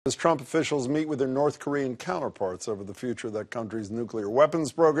As Trump officials meet with their North Korean counterparts over the future of that country's nuclear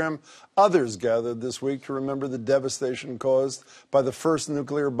weapons program, others gathered this week to remember the devastation caused by the first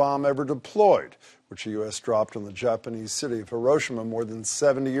nuclear bomb ever deployed, which the U.S. dropped on the Japanese city of Hiroshima more than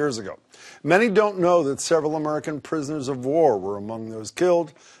 70 years ago. Many don't know that several American prisoners of war were among those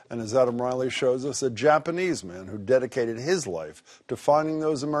killed, and as Adam Reilly shows us, a Japanese man who dedicated his life to finding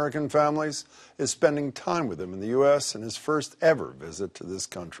those American families is spending time with them in the U.S. in his first ever visit to this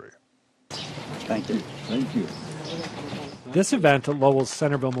country. Thank you. Thank you. This event at Lowell's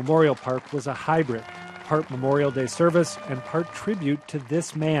Centerville Memorial Park was a hybrid, part Memorial Day service and part tribute to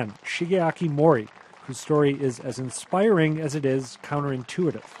this man, Shigeaki Mori, whose story is as inspiring as it is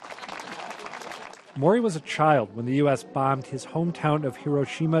counterintuitive. Mori was a child when the U.S. bombed his hometown of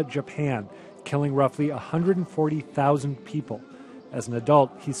Hiroshima, Japan, killing roughly 140,000 people. As an adult,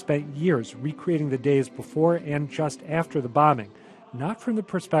 he spent years recreating the days before and just after the bombing, not from the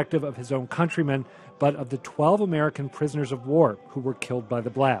perspective of his own countrymen, but of the 12 American prisoners of war who were killed by the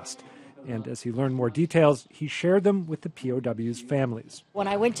blast. And as he learned more details, he shared them with the POWs' families. When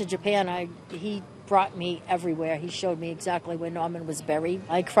I went to Japan, he brought me everywhere. He showed me exactly where Norman was buried.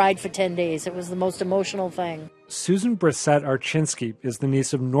 I cried for 10 days. It was the most emotional thing. Susan Brissett-Archinsky is the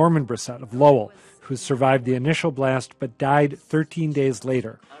niece of Norman Brissett of Lowell, who survived the initial blast but died 13 days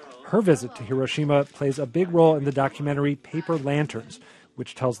later. Her visit to Hiroshima plays a big role in the documentary Paper Lanterns,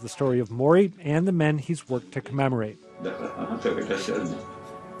 which tells the story of Mori and the men he's worked to commemorate.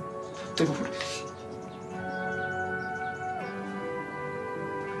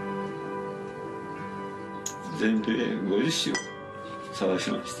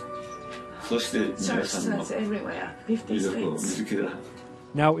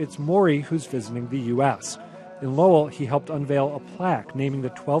 Now it's Mori who's visiting the U.S. In Lowell, he helped unveil a plaque naming the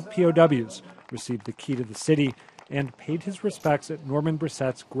 12 POWs, received the key to the city, and paid his respects at Norman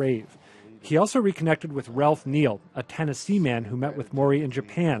Brissett's grave. He also reconnected with Ralph Neal, a Tennessee man who met with Mori in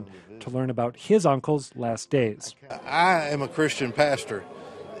Japan to learn about his uncle's last days. I am a Christian pastor,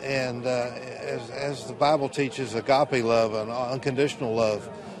 and as the Bible teaches, agape love and unconditional love,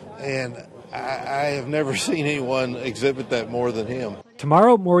 and I have never seen anyone exhibit that more than him.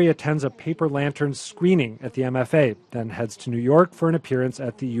 Tomorrow, Mori attends a Paper Lanterns screening at the MFA, then heads to New York for an appearance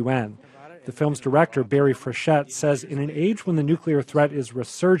at the UN. The film's director, Barry Frechette, says in an age when the nuclear threat is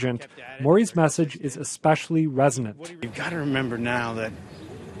resurgent, Mori's message is especially resonant. You've got to remember now that,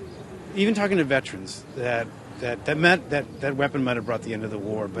 even talking to veterans, that weapon might have brought the end of the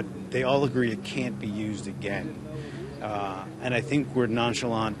war, but they all agree it can't be used again. And I think we're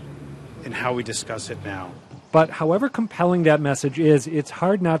nonchalant in how we discuss it now. But however compelling that message is, it's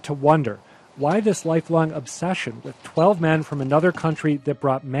hard not to wonder why this lifelong obsession with 12 men from another country that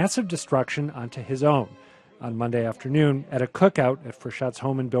brought massive destruction onto his own. On Monday afternoon, at a cookout at Frechette's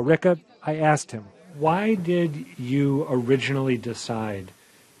home in Billerica, I asked him, why did you originally decide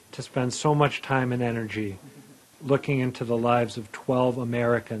to spend so much time and energy looking into the lives of 12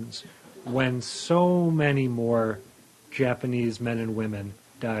 Americans when so many more Japanese men and women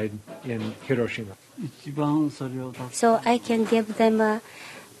died in Hiroshima? So I can give them a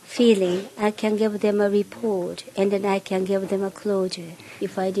feeling, I can give them a report, and then I can give them a closure.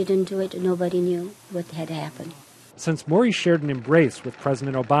 If I didn't do it, nobody knew what had happened. Since Mori shared an embrace with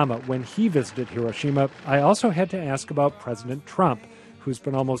President Obama when he visited Hiroshima, I also had to ask about President Trump, who's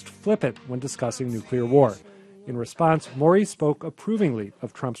been almost flippant when discussing nuclear war. In response, Mori spoke approvingly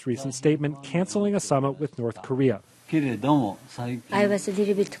of Trump's recent statement canceling a summit with North Korea. I was a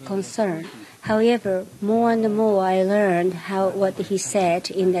little bit concerned. However, more and more I learned what he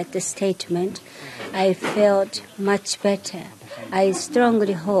said in that statement. I felt much better. I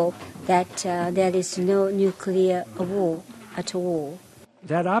strongly hope that there is no nuclear war at all.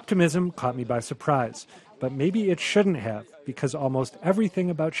 That optimism caught me by surprise, but maybe it shouldn't have, because almost everything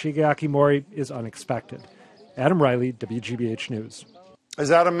about Shigeaki Mori is unexpected. Adam Reilly, WGBH News. As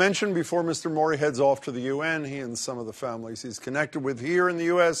Adam mentioned, before Mr. Mori heads off to the UN, he and some of the families he's connected with here in the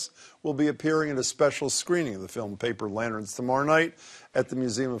U.S. will be appearing at a special screening of the film Paper Lanterns tomorrow night at the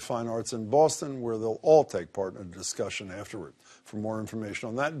Museum of Fine Arts in Boston, where they'll all take part in a discussion afterward. For more information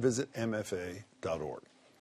on that, visit mfa.org.